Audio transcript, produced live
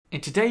In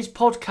today's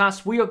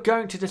podcast, we are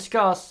going to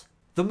discuss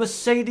the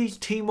Mercedes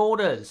team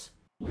orders,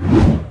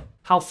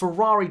 how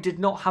Ferrari did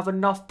not have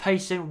enough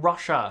pace in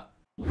Russia,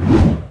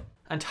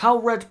 and how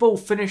Red Bull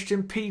finished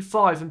in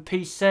P5 and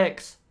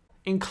P6,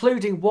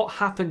 including what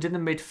happened in the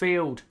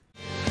midfield.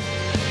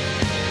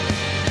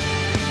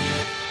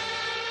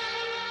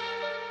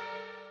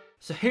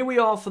 So here we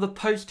are for the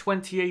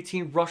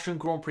post-2018 Russian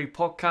Grand Prix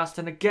podcast,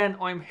 and again,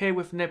 I'm here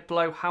with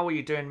Niblo. How are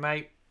you doing,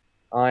 mate?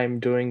 I'm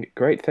doing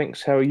great,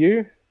 thanks. How are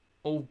you?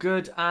 All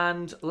good,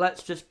 and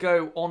let's just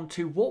go on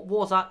to what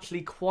was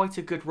actually quite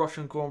a good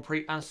Russian Grand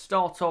Prix and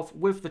start off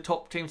with the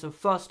top teams. And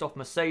first off,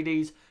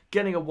 Mercedes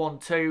getting a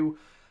 1-2.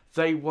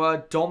 They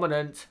were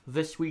dominant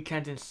this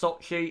weekend in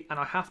Sochi, and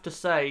I have to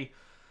say,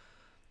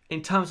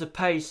 in terms of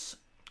pace,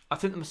 I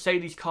think the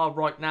Mercedes car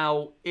right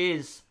now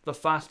is the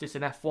fastest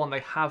in F1. They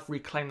have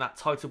reclaimed that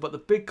title, but the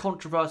big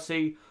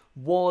controversy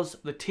was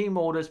the team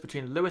orders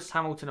between Lewis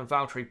Hamilton and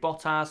Valtteri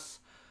Bottas,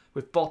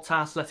 with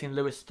Bottas letting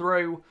Lewis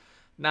through.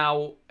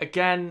 Now,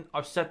 again,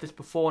 I've said this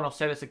before and I'll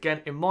say this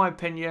again. In my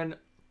opinion,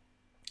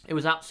 it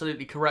was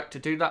absolutely correct to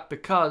do that,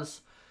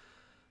 because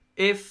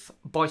if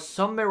by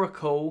some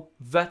miracle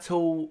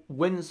Vettel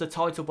wins the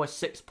title by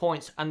 6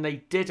 points and they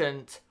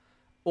didn't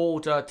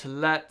order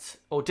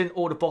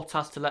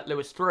Bottas to let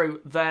Lewis through,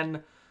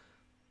 then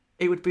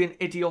it would be an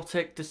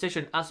idiotic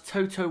decision. As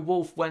Toto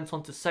Wolff went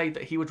on to say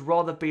that he would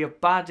rather be a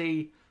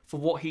baddie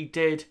for what he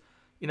did,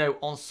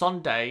 on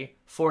Sunday,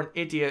 for an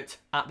idiot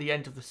at the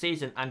end of the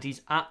season. And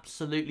he's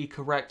absolutely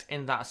correct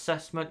in that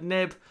assessment.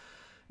 Nib,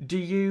 do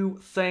you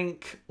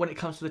think when it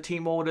comes to the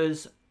team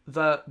orders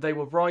that they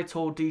were right,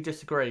 or do you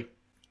disagree?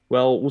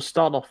 Well, we'll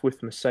start off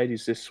with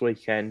Mercedes this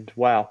weekend.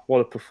 Wow,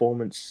 what a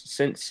performance.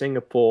 Since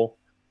Singapore,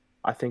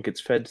 I think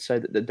it's fair to say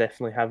that they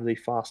definitely have the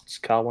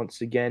fastest car once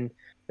again,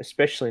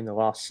 especially in the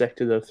last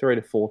sector. They're 3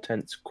 to 4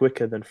 tenths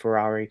quicker than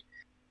Ferrari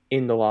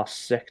in the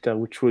last sector,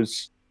 which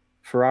was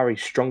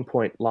Ferrari's strong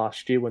point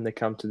last year when they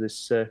come to this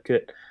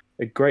circuit.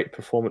 A great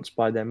performance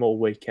by them all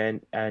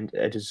weekend, and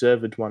a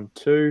deserved one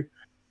too.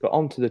 But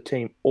on to the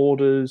team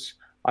orders,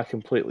 I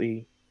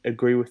completely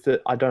agree with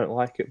it. I don't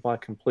like it, but I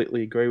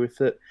completely agree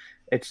with it.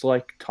 It's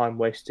like time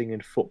wasting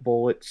in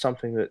football. It's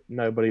something that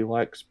nobody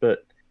likes,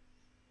 but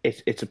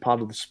it's a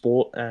part of the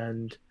sport,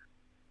 and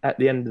at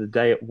the end of the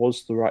day, it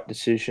was the right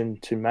decision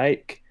to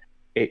make.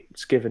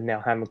 It's given now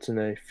Hamilton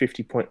a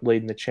 50-point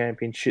lead in the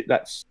championship.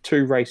 That's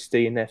 2 race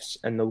DNFs,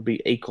 and they'll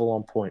be equal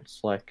on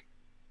points.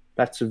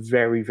 That's a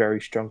very,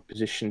 very strong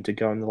position to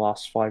go in the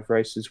last 5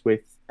 races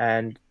with.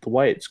 And the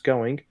way it's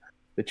going,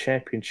 the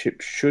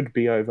championship should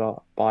be over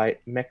by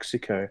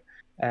Mexico.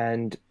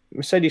 And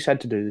Mercedes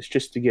had to do this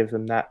just to give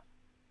them that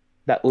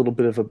little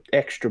bit of an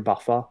extra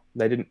buffer.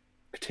 They didn't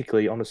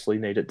particularly honestly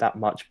need it that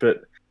much,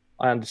 but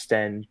I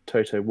understand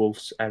Toto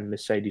Wolff's and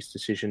Mercedes'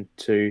 decision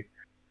to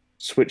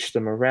switch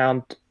them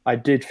around. I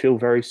did feel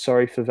very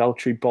sorry for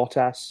Valtteri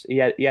Bottas. He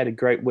had a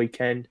great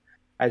weekend,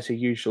 as he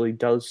usually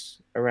does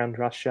around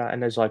Russia,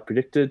 and as I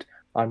predicted,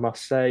 I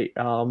must say.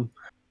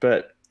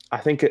 But I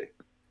think a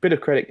bit of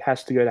credit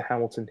has to go to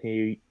Hamilton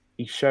here.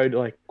 He showed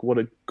what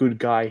a good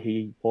guy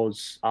he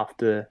was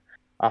after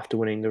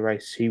winning the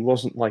race. He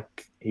wasn't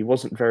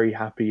very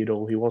happy at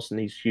all. He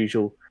wasn't his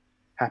usual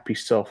happy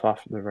self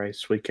after the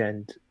race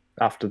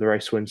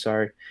win.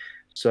 Sorry.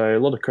 So a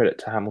lot of credit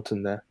to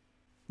Hamilton there.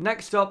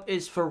 Next up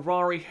is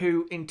Ferrari,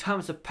 who, in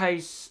terms of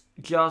pace,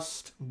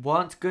 just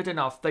weren't good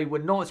enough. They were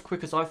not as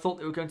quick as I thought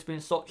they were going to be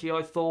in Sochi.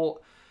 I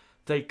thought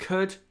they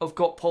could have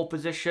got pole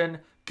position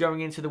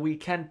going into the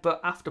weekend, but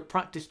after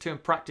practice 2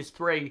 and practice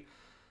 3,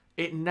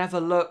 it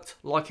never looked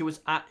like it was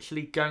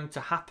actually going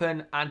to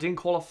happen. And in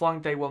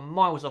qualifying, they were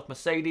miles off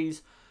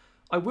Mercedes.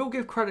 I will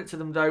give credit to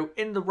them, though.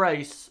 In the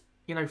race,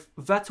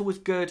 Vettel was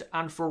good,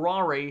 and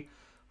Ferrari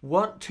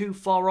weren't too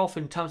far off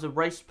in terms of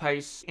race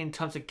pace, in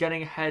terms of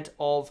getting ahead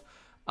of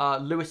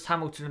Lewis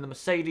Hamilton in the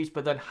Mercedes,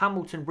 but then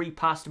Hamilton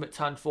repassed him at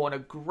turn 4 in a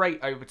great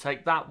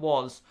overtake. That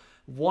was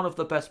one of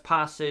the best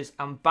passes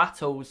and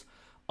battles,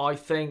 I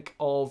think,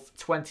 of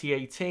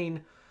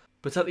 2018.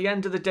 But at the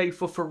end of the day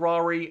for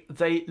Ferrari,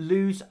 they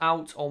lose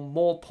out on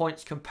more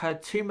points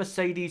compared to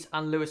Mercedes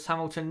and Lewis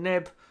Hamilton.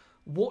 Nib,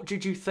 what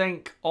did you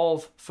think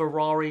of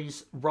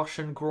Ferrari's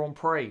Russian Grand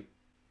Prix?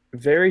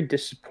 Very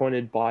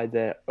disappointed by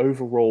their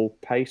overall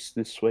pace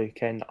this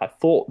weekend. I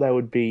thought they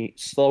would be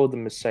slower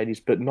than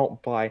Mercedes, but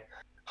not by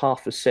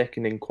half a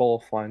second in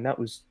qualifying. That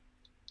was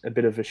a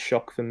bit of a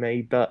shock for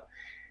me. But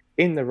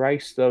in the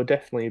race, they were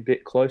definitely a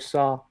bit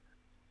closer.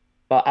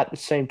 But at the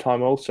same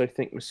time, I also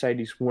think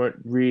Mercedes weren't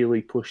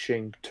really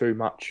pushing too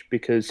much,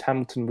 because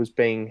Hamilton was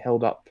being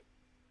held up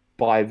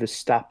by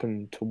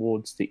Verstappen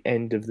towards the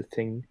end of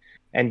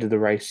the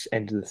race.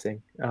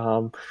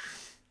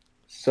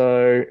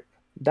 So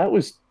that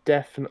was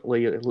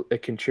definitely a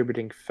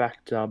contributing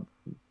factor.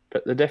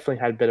 But they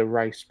definitely had better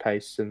race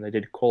pace than they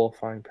did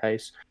qualifying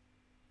pace.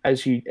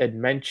 As you had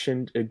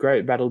mentioned, a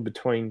great battle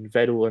between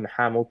Vettel and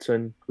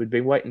Hamilton. We'd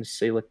been waiting to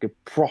see a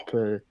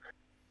proper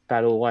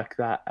battle like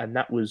that, and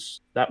that was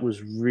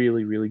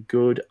really, really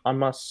good. I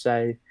must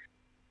say,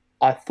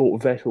 I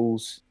thought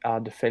Vettel's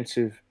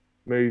defensive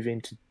move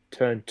into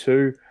turn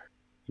 2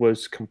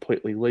 was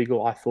completely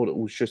legal. I thought it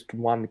was just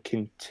one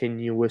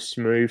continuous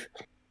move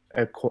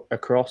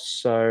across,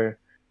 so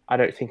I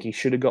don't think he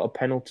should have got a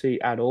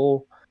penalty at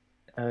all.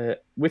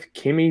 With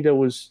Kimi,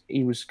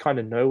 he was kind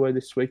of nowhere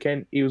this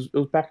weekend. It was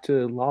back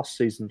to last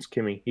season's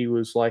Kimi. He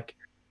was like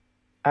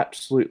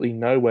absolutely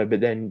nowhere, but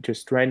then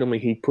just randomly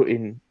he put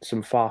in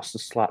some faster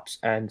slaps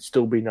and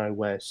still be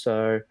nowhere.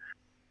 So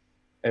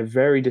a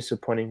very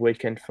disappointing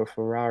weekend for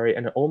Ferrari,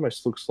 and it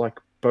almost looks like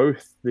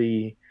both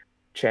the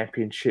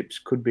championships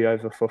could be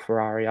over for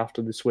Ferrari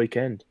after this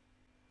weekend.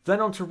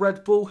 Then on to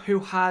Red Bull, who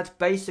had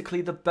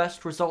basically the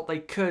best result they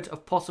could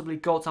have possibly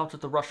got out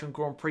of the Russian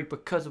Grand Prix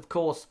because, of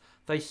course,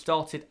 they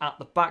started at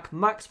the back.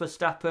 Max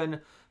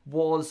Verstappen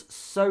was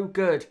so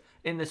good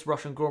in this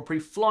Russian Grand Prix,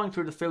 flying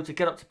through the field to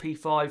get up to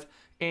P5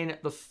 in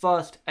the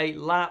first 8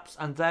 laps,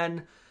 and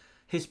then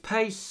his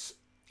pace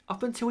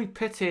up until he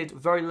pitted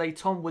very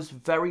late on was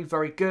very,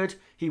 very good.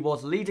 He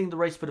was leading the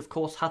race, but of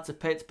course had to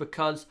pit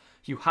because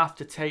you have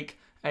to take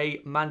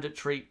a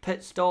mandatory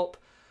pit stop.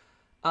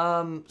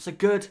 So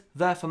good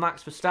there for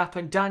Max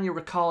Verstappen. Daniel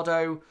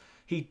Ricciardo,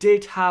 he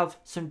did have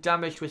some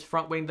damage to his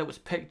front wing that was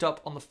picked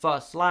up on the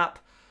first lap,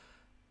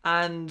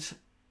 and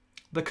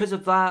because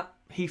of that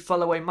he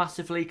fell away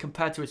massively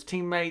compared to his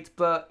teammate,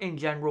 but in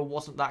general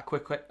wasn't that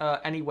quick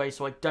anyway,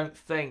 so I don't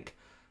think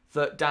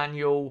that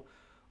Daniel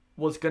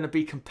was going to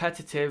be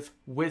competitive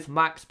with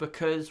Max,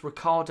 because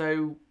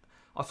Ricciardo,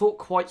 I thought,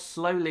 quite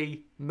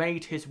slowly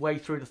made his way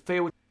through the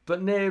field.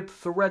 But Nib,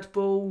 for Red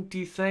Bull, do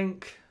you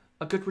think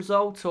a good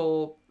result,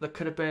 or there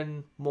could have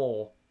been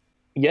more?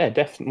 Yeah,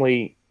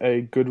 definitely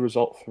a good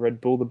result for Red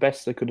Bull, the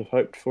best they could have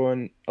hoped for,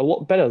 and a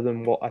lot better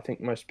than what I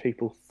think most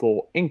people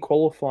thought. In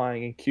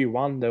qualifying in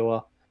Q1, they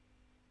were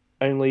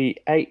only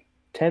 6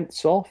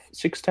 tenths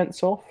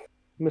off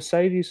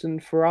Mercedes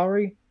and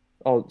Ferrari.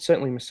 Oh,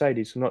 certainly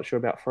Mercedes. I'm not sure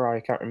about Ferrari,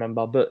 I can't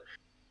remember, but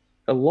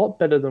a lot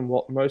better than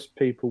what most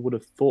people would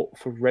have thought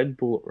for Red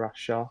Bull at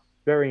Russia.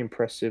 Very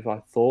impressive, I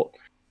thought.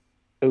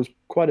 It was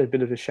quite a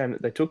bit of a shame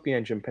that they took the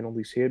engine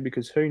penalties here,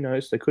 because who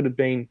knows, they could have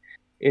been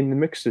in the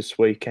mix this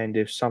weekend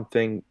if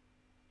something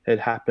had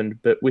happened.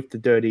 But with the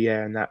dirty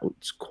air and that,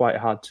 it's quite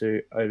hard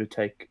to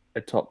overtake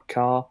a top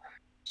car.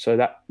 So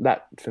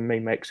that for me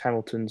makes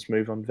Hamilton's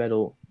move on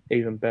Vettel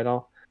even better.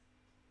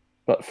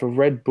 But for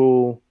Red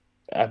Bull,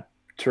 a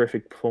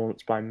terrific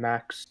performance by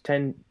Max.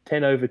 10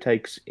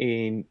 overtakes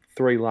in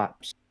 3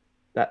 laps.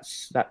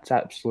 That's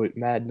absolute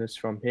madness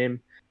from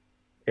him.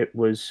 It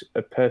was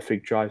a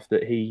perfect drive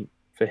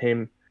for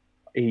him.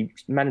 He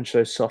managed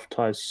those soft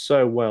tyres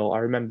so well. I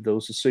remember there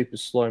was a super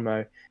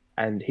slow-mo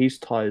and his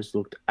tyres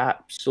looked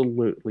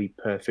absolutely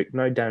perfect.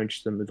 No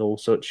damage to them at all.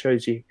 So it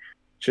shows you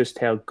just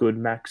how good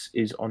Max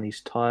is on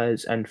his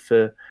tyres. And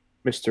for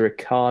Mr.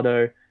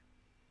 Ricciardo,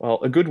 well,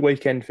 a good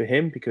weekend for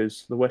him,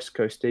 because the West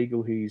Coast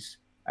Eagle, his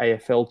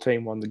AFL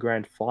team, won the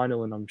grand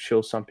final, and I'm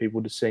sure some people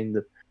would have seen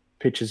the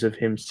pictures of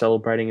him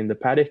celebrating in the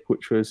paddock,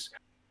 which was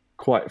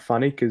quite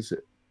funny because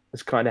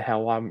it's kind of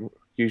how I'm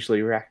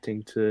usually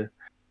reacting to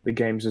the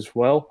games as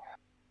well.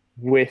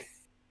 With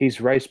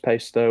his race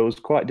pace, though, it was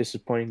quite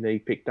disappointing that he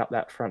picked up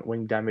that front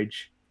wing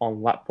damage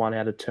on lap 1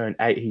 out of turn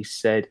 8, he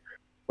said,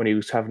 when he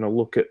was having a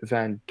look at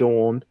Van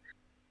Dorn,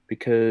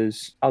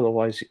 because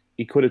otherwise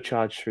he could have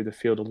charged through the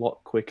field a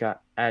lot quicker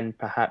and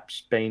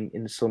perhaps been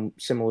in some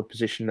similar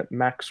position that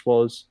Max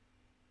was.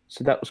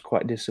 So that was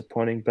quite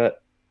disappointing,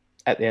 but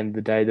at the end of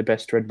the day, the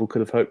best Red Bull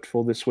could have hoped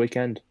for this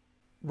weekend.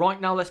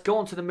 Right, now let's go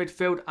on to the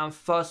midfield, and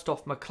first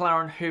off,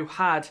 McLaren, who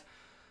had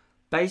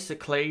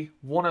basically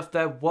one of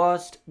their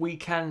worst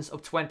weekends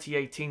of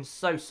 2018.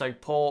 So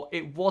poor.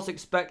 It was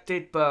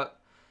expected,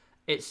 but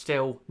it's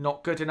still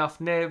not good enough.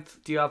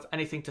 Niv, do you have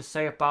anything to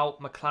say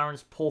about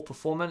McLaren's poor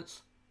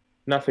performance?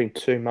 Nothing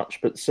too much,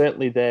 but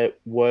certainly their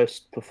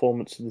worst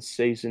performance of the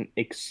season,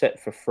 except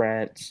for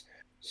France.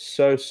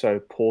 So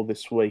poor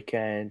this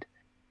weekend.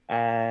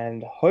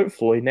 And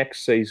hopefully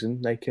next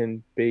season they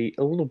can be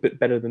a little bit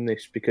better than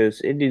this,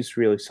 because it is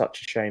really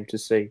such a shame to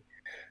see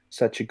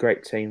such a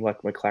great team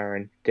like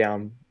McLaren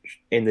down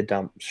in the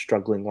dumps,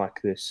 struggling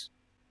like this.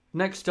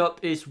 Next up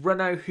is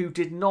Renault, who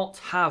did not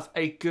have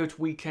a good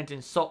weekend in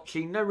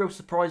Sochi. No real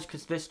surprise,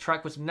 because this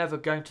track was never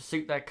going to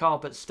suit their car,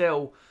 but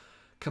still,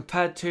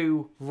 compared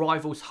to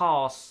rivals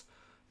Haas,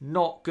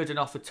 not good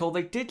enough at all.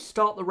 They did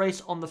start the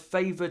race on the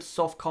favoured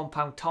soft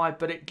compound tyre,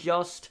 but it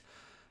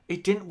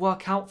didn't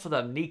work out for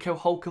them. Nico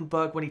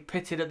Hülkenberg, when he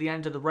pitted at the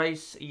end of the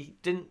race, he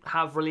didn't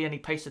have really any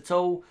pace at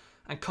all.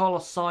 And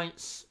Carlos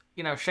Sainz,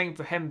 shame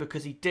for him,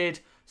 because he did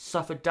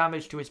suffer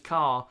damage to his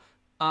car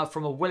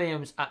from a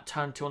Williams at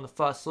turn 2 on the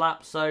first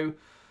lap. So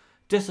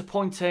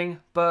disappointing,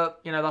 but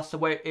that's the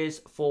way it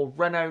is for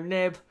Renault.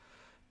 Nib,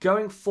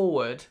 going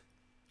forward,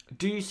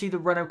 do you see the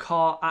Renault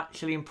car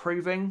actually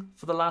improving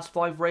for the last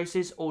 5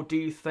 races, or do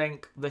you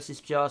think this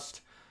is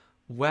just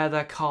where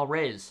their car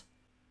is?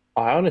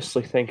 I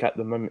honestly think at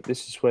the moment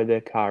this is where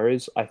their car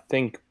is. I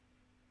think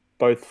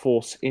both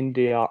Force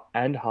India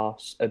and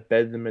Haas are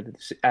better than them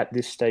at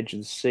this stage of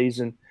the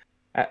season.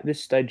 At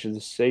this stage of the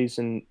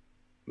season,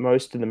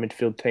 most of the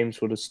midfield teams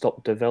would have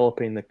stopped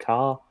developing the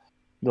car.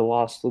 the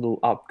last little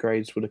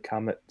upgrades would have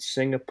come at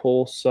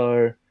Singapore.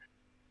 So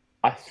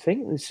I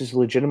think this is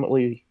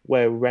legitimately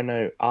where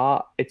Renault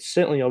are. It's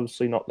certainly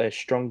obviously not their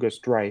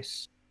strongest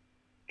race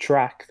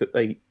track that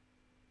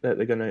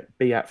they're going to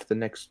be at for the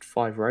next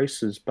 5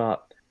 races,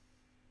 but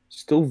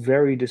still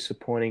very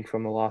disappointing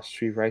from the last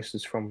few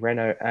races from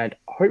Renault, and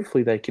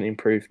hopefully they can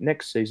improve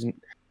next season.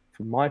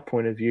 From my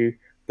point of view,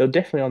 they're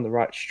definitely on the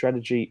right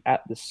strategy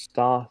at the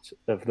start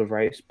of the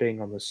race,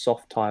 being on the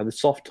soft tyre. The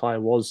soft tyre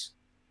was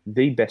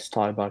the best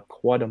tyre by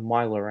quite a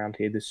mile around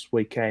here this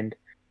weekend.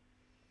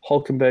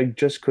 Hulkenberg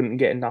just couldn't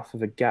get enough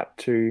of a gap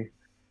to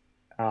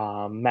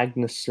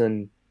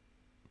Magnussen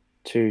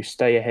to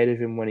stay ahead of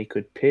him when he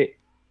could pit.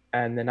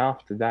 And then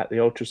after that, the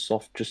ultra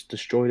soft just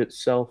destroyed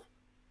itself,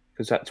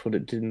 because that's what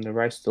it did in the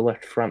race. The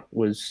left front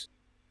was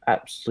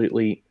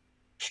absolutely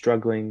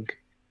struggling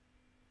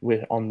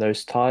on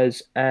those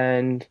tyres.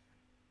 And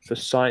for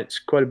Sainz,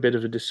 quite a bit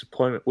of a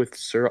disappointment with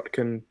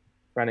Sirotkin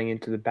running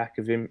into the back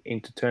of him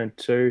into turn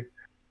 2.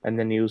 And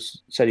then he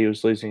said he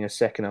was losing a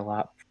second a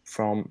lap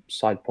from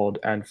side pod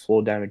and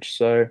floor damage.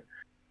 So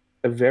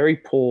a very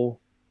poor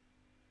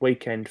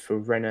weekend for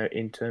Renault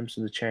in terms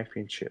of the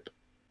championship.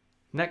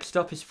 Next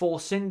up is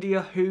Force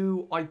India,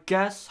 who I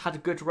guess had a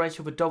good race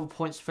with a double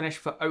points finish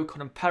for Ocon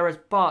and Perez,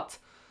 but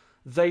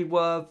they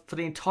were, for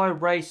the entire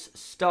race,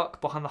 stuck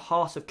behind the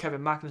Haas of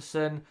Kevin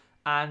Magnussen,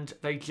 and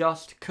they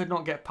just could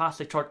not get past.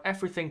 They tried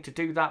everything to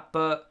do that,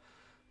 but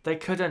they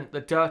couldn't.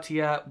 The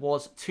dirty air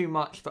was too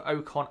much for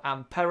Ocon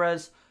and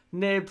Perez.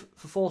 Nib,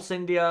 for Force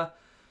India,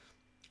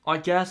 I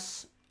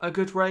guess a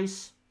good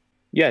race.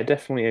 Yeah,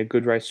 definitely a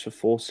good race for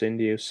Force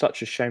India. It was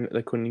such a shame that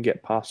they couldn't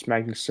get past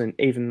Magnussen,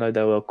 even though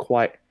they were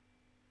quite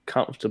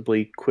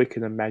comfortably quicker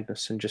than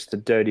Magnussen. Just the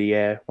dirty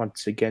air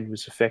once again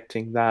was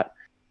affecting that.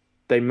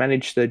 They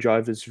managed their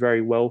drivers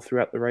very well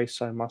throughout the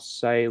race, I must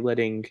say,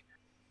 letting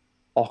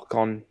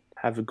Ocon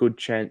have a good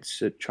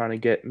chance at trying to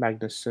get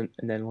Magnussen,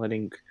 and then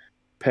letting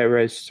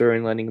Perez through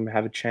and letting him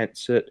have a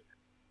chance at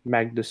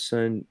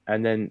Magnussen,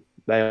 and then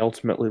they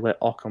ultimately let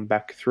Ocon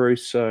back through.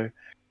 So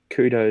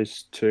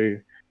kudos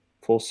to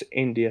Force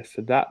India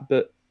for that.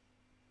 But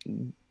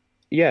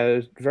yeah, it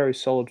was a very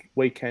solid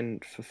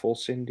weekend for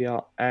Force India,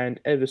 and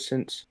ever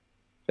since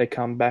they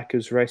come back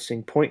as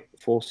Racing Point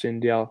Force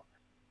India,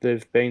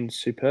 they've been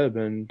superb,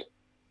 and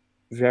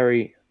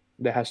there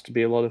has to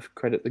be a lot of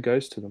credit that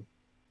goes to them.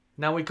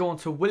 Now we go on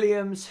to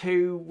Williams,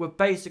 who were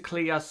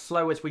basically as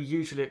slow as we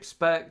usually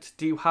expect.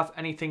 Do you have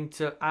anything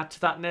to add to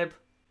that, Nib?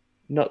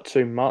 Not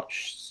too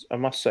much. I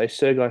must say,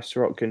 Sergei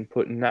Sirotkin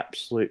put an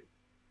absolute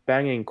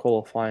banging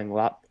qualifying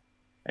lap,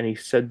 and he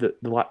said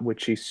that the lap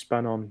which he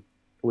spun on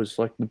was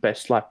like the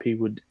best lap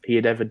he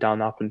had ever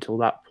done up until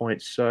that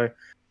point. So it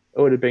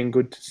would have been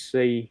good to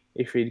see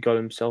if he'd got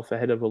himself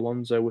ahead of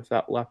Alonso with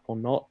that lap or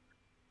not,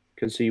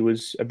 because he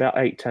was about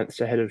 8 tenths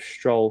ahead of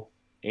Stroll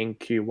in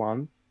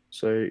Q1.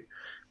 So a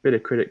bit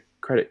of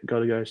credit got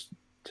to go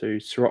to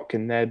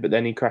Sirotkin there, but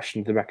then he crashed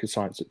into the back of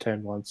Sainz at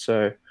turn 1.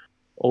 So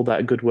all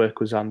that good work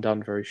was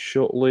undone very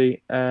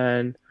shortly,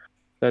 and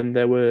then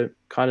they were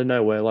kind of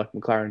nowhere like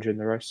McLaren during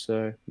the race,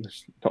 so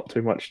there's not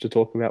too much to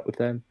talk about with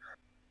them.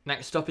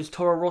 Next up is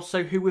Toro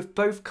Rosso, who with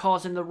both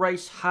cars in the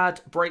race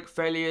had brake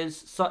failures.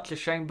 Such a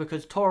shame,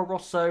 because Toro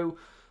Rosso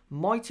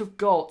might have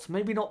got,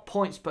 maybe not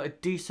points, but a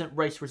decent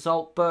race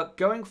result. But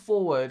going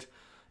forward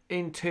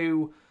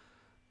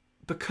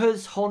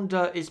because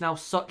Honda is now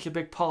such a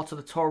big part of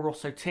the Toro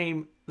Rosso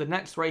team, the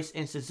next race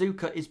in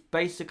Suzuka is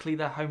basically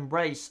their home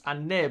race.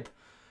 And Nib,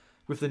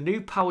 with the new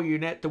power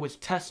unit that was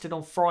tested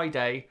on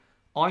Friday,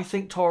 I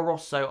think Toro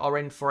Rosso are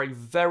in for a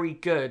very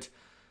good,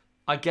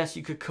 I guess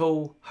you could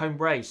call, home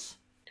race.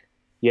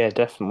 Yeah,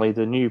 definitely.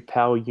 The new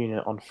power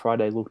unit on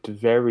Friday looked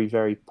very,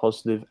 very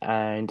positive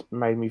and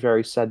made me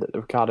very sad that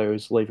Ricciardo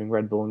is leaving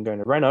Red Bull and going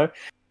to Renault.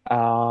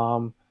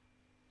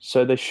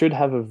 So they should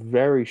have a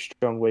very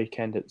strong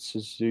weekend at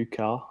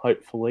Suzuka,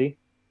 hopefully.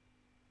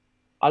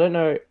 I don't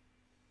know.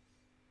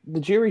 The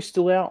jury's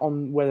still out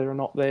on whether or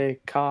not their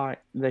car,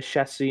 their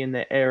chassis and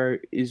their aero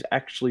is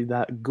actually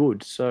that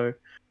good. So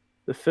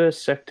the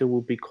first sector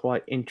will be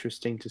quite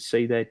interesting to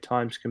see their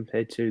times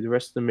compared to the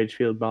rest of the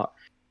midfield, but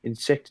in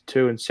Sector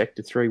 2 and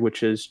Sector 3,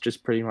 which is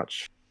just pretty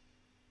much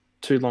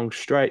 2 long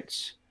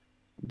straights,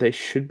 they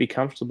should be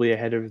comfortably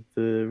ahead of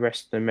the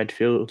rest of the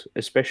midfield,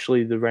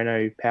 especially the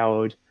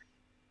Renault-powered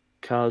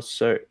cars.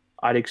 So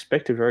I'd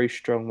expect a very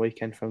strong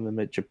weekend from them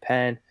at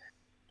Japan.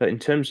 But in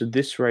terms of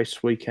this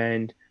race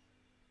weekend,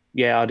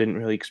 yeah, I didn't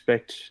really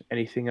expect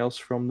anything else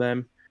from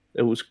them.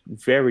 It was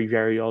very,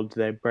 very odd,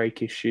 their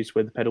brake issues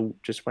where the pedal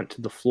just went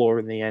to the floor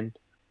in the end.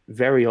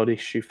 Very odd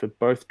issue for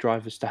both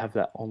drivers to have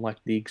that on like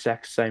the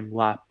exact same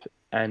lap,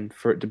 and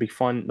for it to be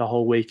fine the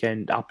whole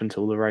weekend up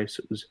until the race.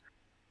 It was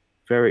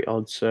very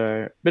odd.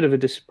 So a bit of a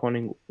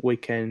disappointing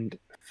weekend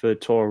for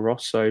Toro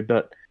Rosso,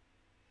 but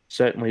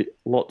certainly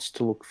lots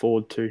to look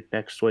forward to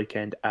next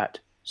weekend at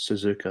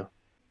Suzuka.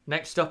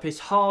 Next up is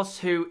Haas,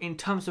 who in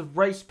terms of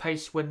race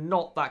pace were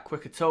not that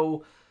quick at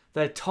all.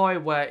 Their tyre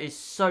wear is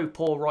so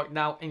poor right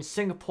now. In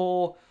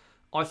Singapore,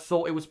 I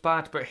thought it was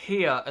bad, but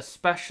here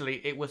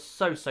especially it was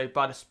so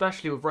bad,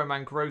 especially with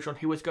Romain Grosjean,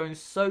 who was going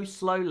so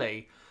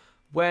slowly.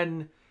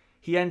 When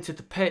he entered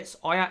the pits,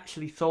 I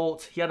actually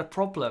thought he had a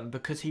problem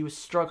because he was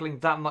struggling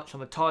that much on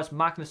the tyres.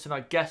 Magnussen,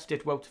 I guess,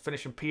 did well to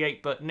finish in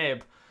P8, but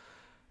Nib,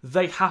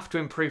 they have to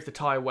improve the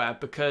tyre wear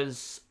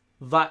because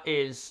that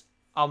is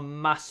a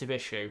massive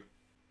issue.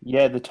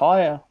 Yeah, the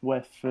tyre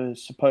wear for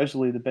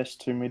supposedly the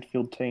best two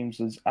midfield teams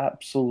is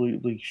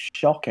absolutely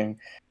shocking.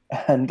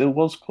 And it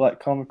was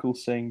quite comical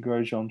seeing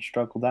Grosjean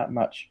struggle that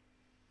much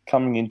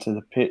coming into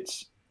the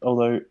pits.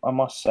 Although I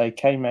must say,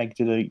 K-Mag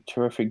did a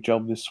terrific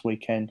job this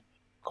weekend.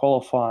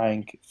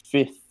 Qualifying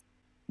fifth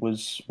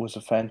was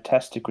a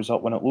fantastic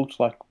result when it looked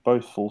like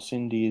both Force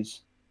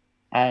Indias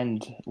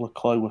and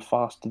Leclerc were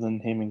faster than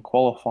him in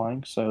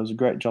qualifying. So it was a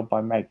great job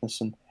by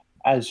Magnussen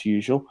as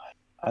usual.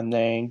 And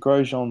then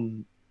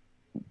Grosjean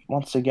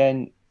once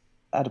again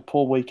had a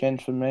poor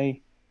weekend for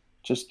me.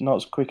 Just not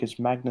as quick as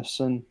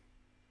Magnussen.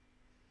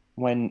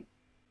 When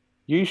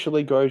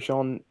usually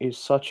Grosjean is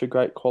such a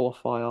great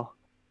qualifier,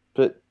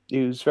 but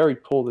he was very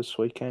poor this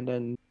weekend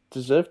and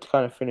deserved to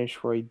kind of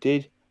finish where he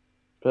did.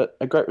 But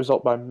a great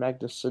result by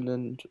Magnussen,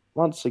 and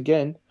once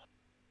again,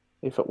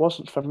 if it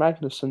wasn't for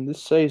Magnussen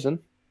this season,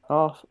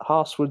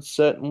 Haas would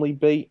certainly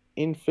be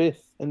in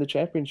fifth in the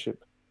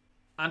championship.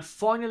 And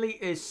finally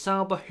is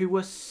Sauber, who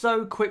was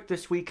so quick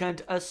this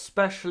weekend,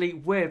 especially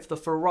with the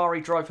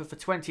Ferrari driver for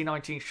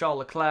 2019, Charles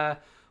Leclerc.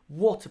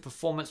 What a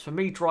performance for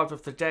me, driver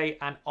of the day,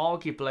 and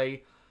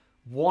arguably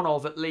one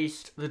of at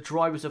least the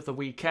drivers of the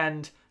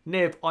weekend.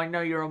 Nib, I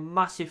know you're a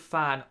massive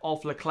fan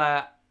of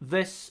Leclerc.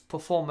 This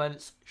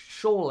performance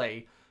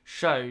surely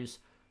shows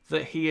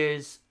that he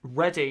is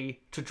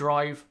ready to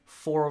drive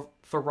for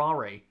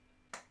Ferrari.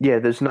 Yeah,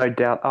 there's no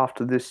doubt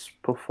after this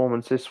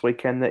performance this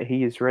weekend that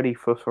he is ready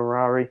for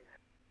Ferrari.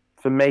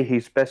 For me,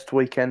 his best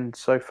weekend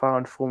so far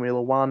in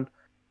Formula One.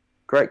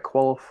 Great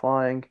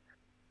qualifying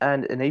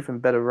and an even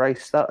better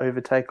race. That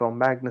overtake on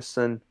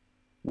Magnussen.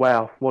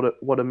 Wow,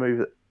 what a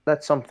move.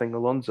 That's something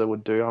Alonso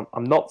would do.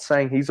 I'm not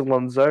saying he's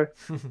Alonso.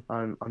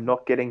 I'm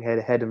not getting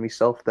ahead of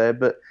myself there,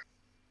 but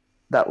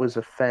that was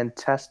a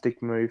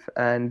fantastic move,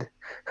 and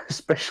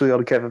especially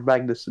on Kevin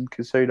Magnussen,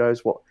 because who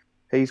knows what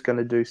he's going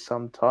to do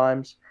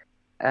sometimes.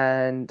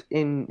 And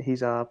in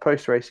his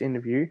post-race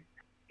interview,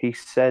 he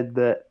said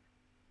that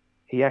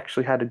he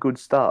actually had a good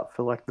start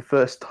for like the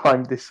first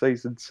time this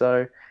season.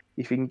 So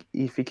if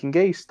he can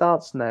get his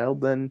starts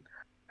nailed, then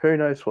who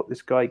knows what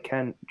this guy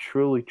can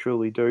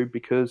truly do,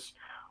 because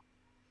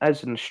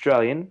as an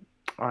Australian,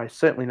 I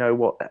certainly know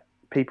what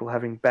people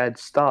having bad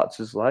starts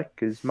is like,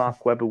 because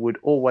Mark Webber would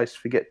always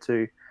forget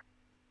to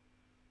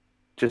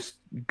just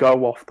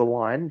go off the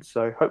line.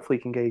 So hopefully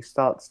he can get his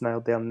starts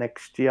nailed down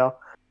next year.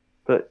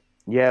 But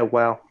yeah,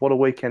 wow, what a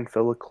weekend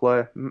for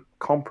Leclerc,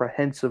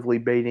 comprehensively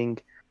beating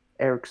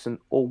Ericsson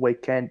all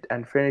weekend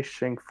and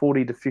finishing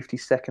 40 to 50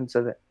 seconds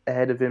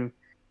ahead of him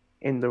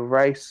in the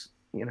race.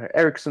 You know,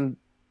 Ericsson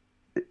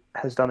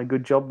has done a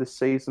good job this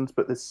season,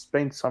 but there's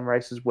been some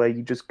races where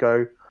you just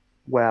go,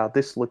 wow,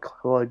 this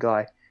Leclerc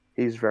guy,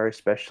 he's very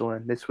special,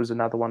 and this was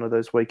another one of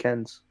those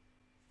weekends.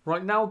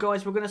 Right now,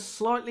 guys, we're going to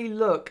slightly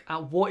look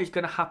at what is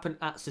going to happen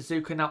at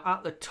Suzuka. Now,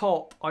 at the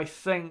top, I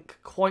think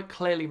quite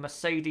clearly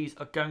Mercedes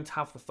are going to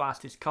have the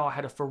fastest car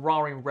ahead of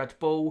Ferrari and Red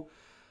Bull.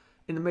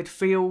 In the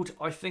midfield,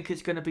 I think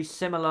it's going to be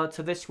similar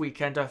to this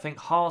weekend. I think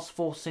Haas,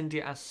 Force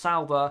India and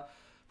Sauber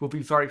will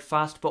be very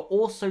fast, but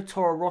also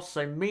Toro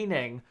Rosso,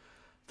 meaning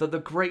that the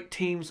great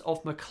teams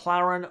of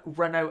McLaren,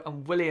 Renault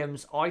and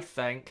Williams, I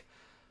think,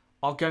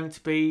 are going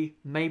to be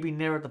maybe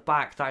nearer the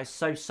back. That is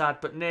so sad.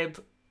 But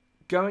Nib,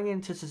 going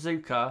into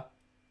Suzuka,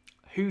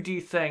 who do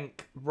you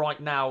think right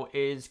now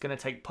is going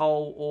to take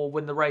pole or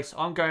win the race?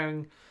 I'm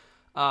going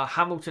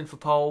Hamilton for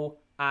pole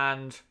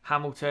and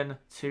Hamilton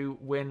to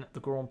win the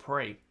Grand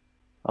Prix.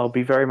 I'll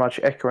be very much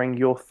echoing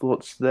your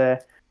thoughts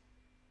there.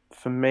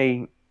 For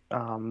me,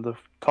 the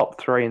top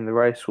three in the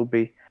race will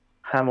be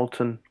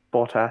Hamilton,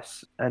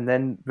 Bottas, and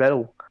then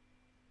Vettel.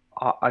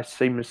 I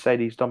see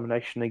Mercedes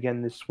domination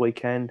again this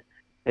weekend.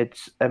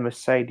 It's a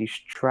Mercedes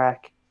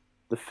track.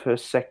 The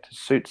first sector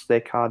suits their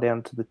car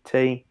down to the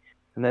T,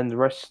 and then the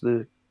rest of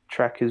the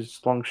track is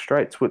long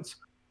straights,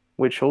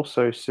 which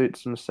also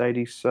suits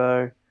Mercedes.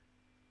 So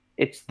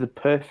it's the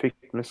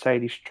perfect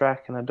Mercedes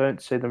track, and I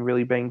don't see them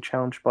really being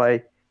challenged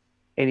by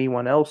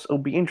anyone else. It'll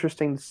be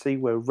interesting to see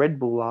where Red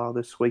Bull are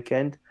this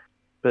weekend,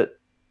 but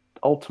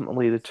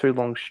ultimately the two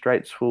long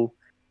straights will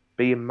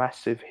be a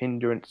massive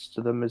hindrance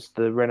to them, as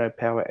the Renault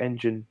power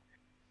engine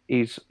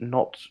is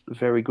not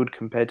very good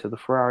compared to the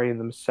Ferrari and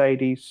the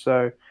Mercedes.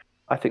 So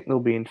I think they'll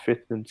be in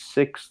fifth and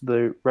sixth,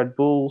 the Red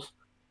Bulls.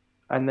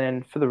 And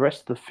then for the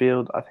rest of the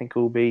field, I think it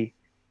will be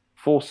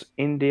Force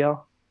India,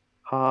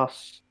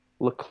 Haas,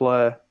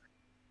 Leclerc,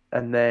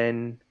 and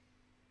then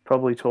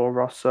probably Toro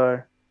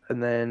Rosso,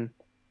 and then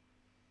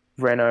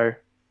Renault,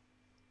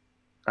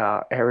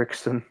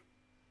 Ericsson,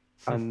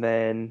 and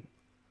then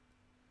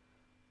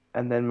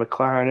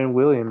McLaren and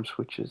Williams,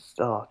 which is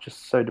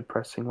just so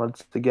depressing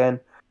once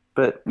again.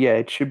 But yeah,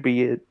 it should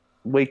be a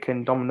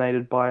weekend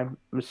dominated by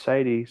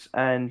Mercedes.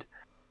 And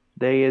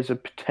there is a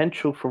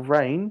potential for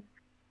rain,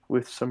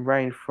 with some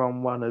rain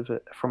from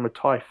a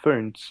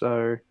typhoon.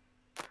 So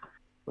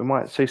we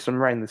might see some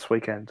rain this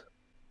weekend.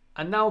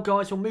 And now,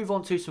 guys, we'll move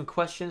on to some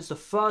questions. The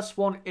first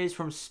one is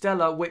from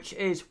Stella, which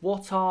is,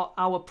 what are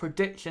our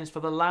predictions for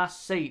the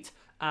last seat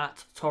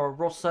at Toro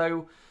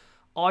Rosso?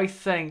 I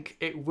think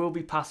it will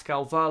be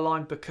Pascal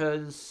Wehrlein,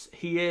 because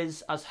he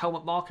is, as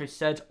Helmut Marko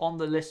said, on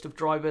the list of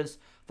drivers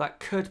that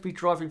could be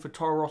driving for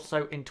Toro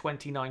Rosso in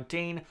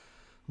 2019.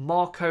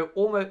 Marko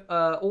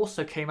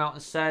also came out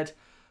and said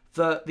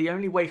that the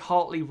only way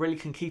Hartley really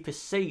can keep his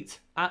seat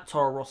at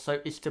Toro Rosso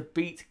is to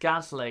beat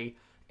Gasly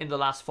in the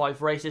last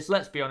 5 races.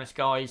 Let's be honest,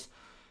 guys,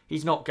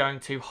 he's not going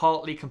to.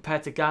 Hartley,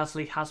 compared to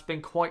Gasly, has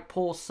been quite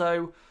poor,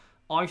 so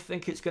I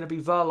think it's going to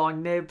be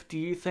Wehrlein. Nib, do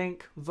you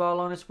think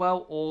Wehrlein as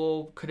well,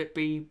 or could it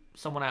be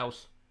someone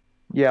else?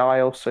 Yeah,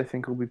 I also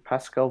think it'll be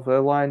Pascal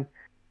Wehrlein.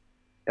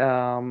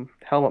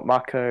 Helmut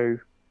Marko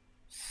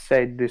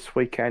said this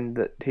weekend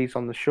that he's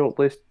on the short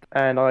list,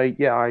 and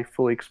I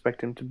fully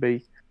expect him to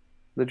be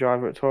the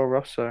driver at Toro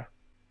Rosso.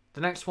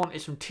 The next one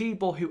is from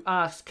Tibor, who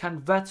asks, can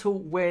Vettel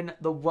win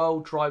the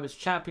World Drivers'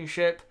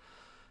 Championship?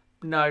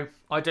 No,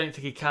 I don't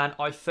think he can.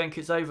 I think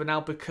it's over now,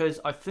 because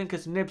I think,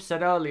 as Nib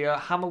said earlier,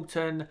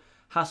 Hamilton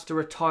has to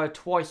retire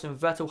twice and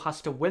Vettel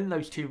has to win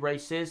those 2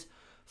 races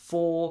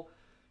for,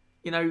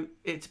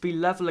 it to be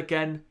level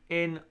again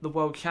in the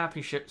World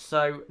Championship.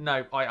 So,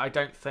 no, I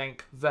don't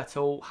think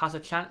Vettel has a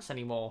chance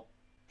anymore.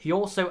 He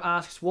also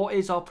asks, what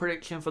is our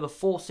prediction for the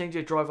Force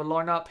India driver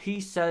lineup?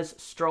 He says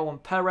Stroll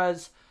and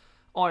Perez.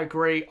 I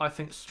agree. I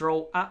think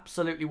Stroll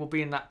absolutely will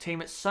be in that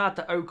team. It's sad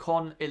that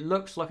Ocon, it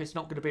looks like it's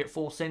not going to be at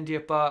Force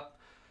India, but,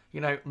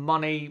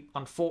 money,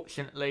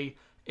 unfortunately,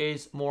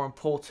 is more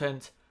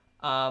important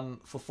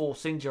for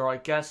Force India, I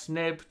guess.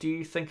 Nib, do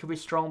you think it'll be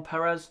Stroll and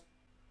Perez?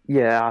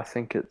 Yeah, I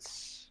think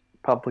it's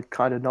public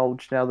kind of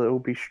knowledge now that it will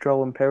be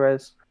Stroll and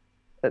Perez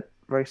at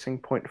Racing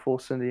Point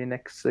Force India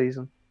next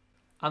season.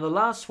 And the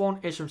last one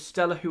is from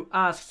Stella, who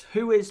asks,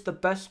 who is the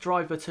best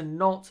driver to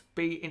not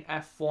be in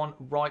F1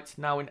 right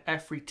now in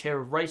every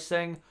tier of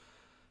racing?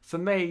 For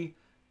me,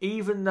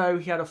 even though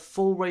he had a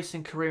full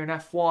racing career in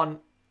F1,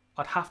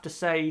 I'd have to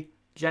say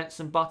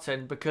Jenson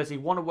Button, because he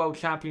won a World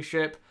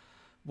Championship,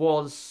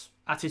 was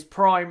at his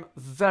prime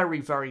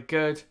very, very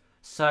good.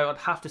 So I'd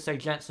have to say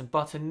Jenson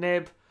Button.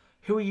 Nib,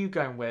 who are you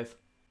going with?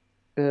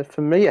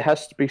 For me, it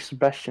has to be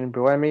Sebastian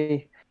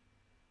Buemi.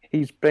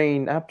 He's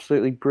been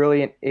absolutely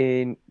brilliant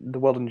in the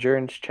World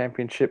Endurance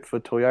Championship for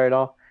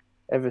Toyota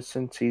ever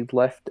since he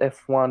left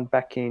F1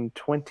 back in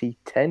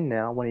 2010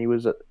 now, when he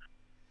was at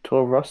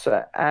Toro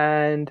Rosso.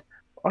 And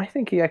I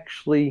think he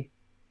actually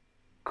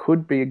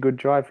could be a good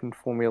driver in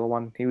Formula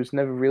One. He was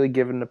never really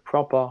given a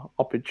proper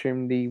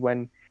opportunity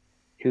when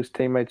he was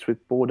teammates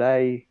with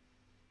Bourdais.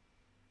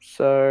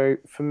 So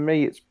for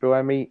me, it's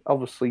Buemi.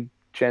 Obviously,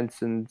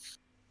 Jenson's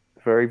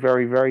very,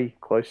 very, very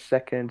close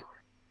second.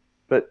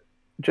 But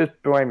just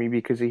Buemi,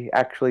 because he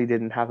actually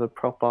didn't have a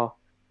proper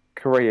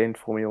career in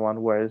Formula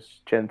One, whereas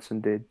Jenson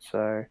did.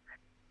 So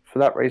for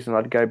that reason,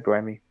 I'd go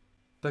Buemi.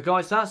 But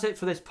guys, that's it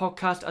for this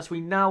podcast as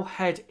we now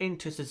head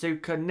into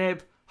Suzuka.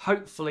 Nib,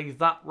 hopefully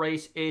that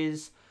race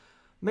is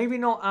maybe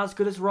not as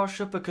good as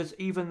Russia, because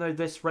even though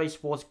this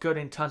race was good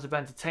in terms of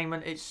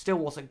entertainment, it still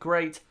wasn't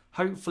great.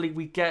 Hopefully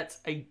we get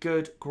a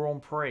good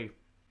Grand Prix.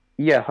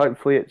 Yeah,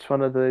 hopefully it's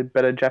one of the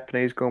better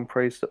Japanese Grand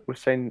Prix that we've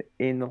seen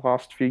in the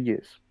last few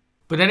years.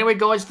 But anyway,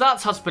 guys,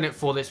 that has been it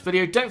for this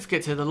video. Don't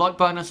forget to hit the like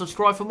button and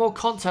subscribe for more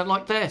content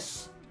like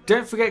this.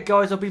 Don't forget,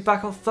 guys, I'll be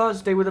back on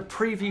Thursday with a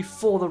preview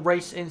for the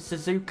race in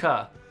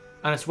Suzuka.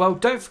 And as well,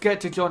 don't forget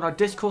to join our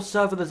Discord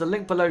server. There's a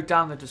link below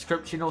down in the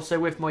description, also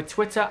with my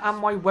Twitter and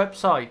my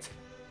website.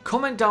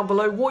 Comment down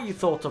below what you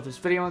thought of this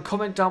video, and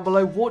comment down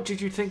below what did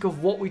you think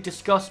of what we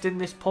discussed in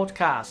this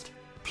podcast.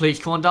 Please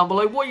comment down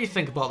below what you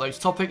think about those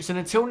topics, and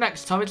until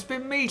next time, it's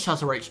been me,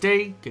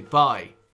 ChazzaHD. Goodbye.